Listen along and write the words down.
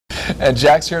And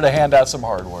Jack's here to hand out some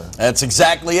hardware. That's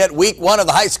exactly it. Week 1 of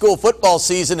the high school football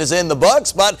season is in the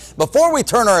books, but before we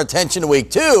turn our attention to Week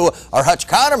 2, our Hutch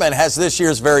Connerman has this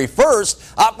year's very first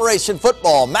Operation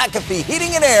Football McAfee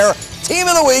Heating and Air Team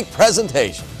of the Week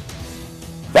presentation.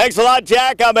 Thanks a lot,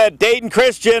 Jack. I'm at Dayton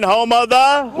Christian, home of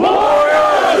the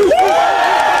Warriors!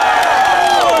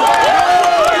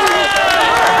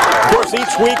 Of course,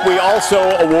 each week we also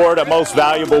award a most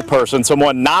valuable person,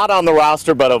 someone not on the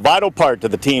roster but a vital part to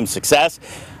the team's success.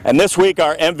 And this week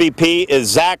our MVP is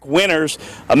Zach Winters.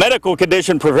 A medical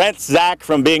condition prevents Zach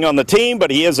from being on the team,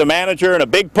 but he is a manager and a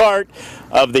big part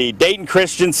of the Dayton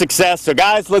Christian success. So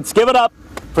guys, let's give it up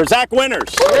for Zach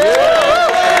Winters.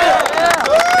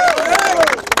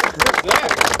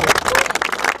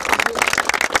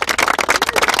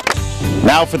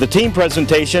 Now for the team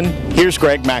presentation, here's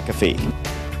Greg McAfee.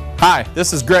 Hi,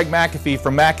 this is Greg McAfee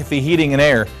from McAfee Heating and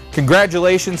Air.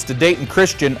 Congratulations to Dayton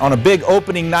Christian on a big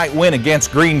opening night win against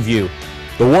Greenview.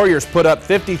 The Warriors put up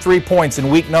 53 points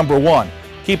in week number 1.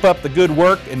 Keep up the good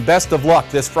work and best of luck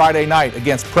this Friday night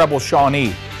against Preble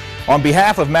Shawnee. On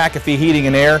behalf of McAfee Heating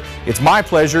and Air, it's my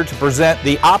pleasure to present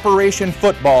the Operation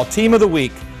Football Team of the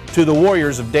Week to the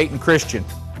Warriors of Dayton Christian.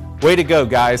 Way to go,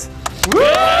 guys.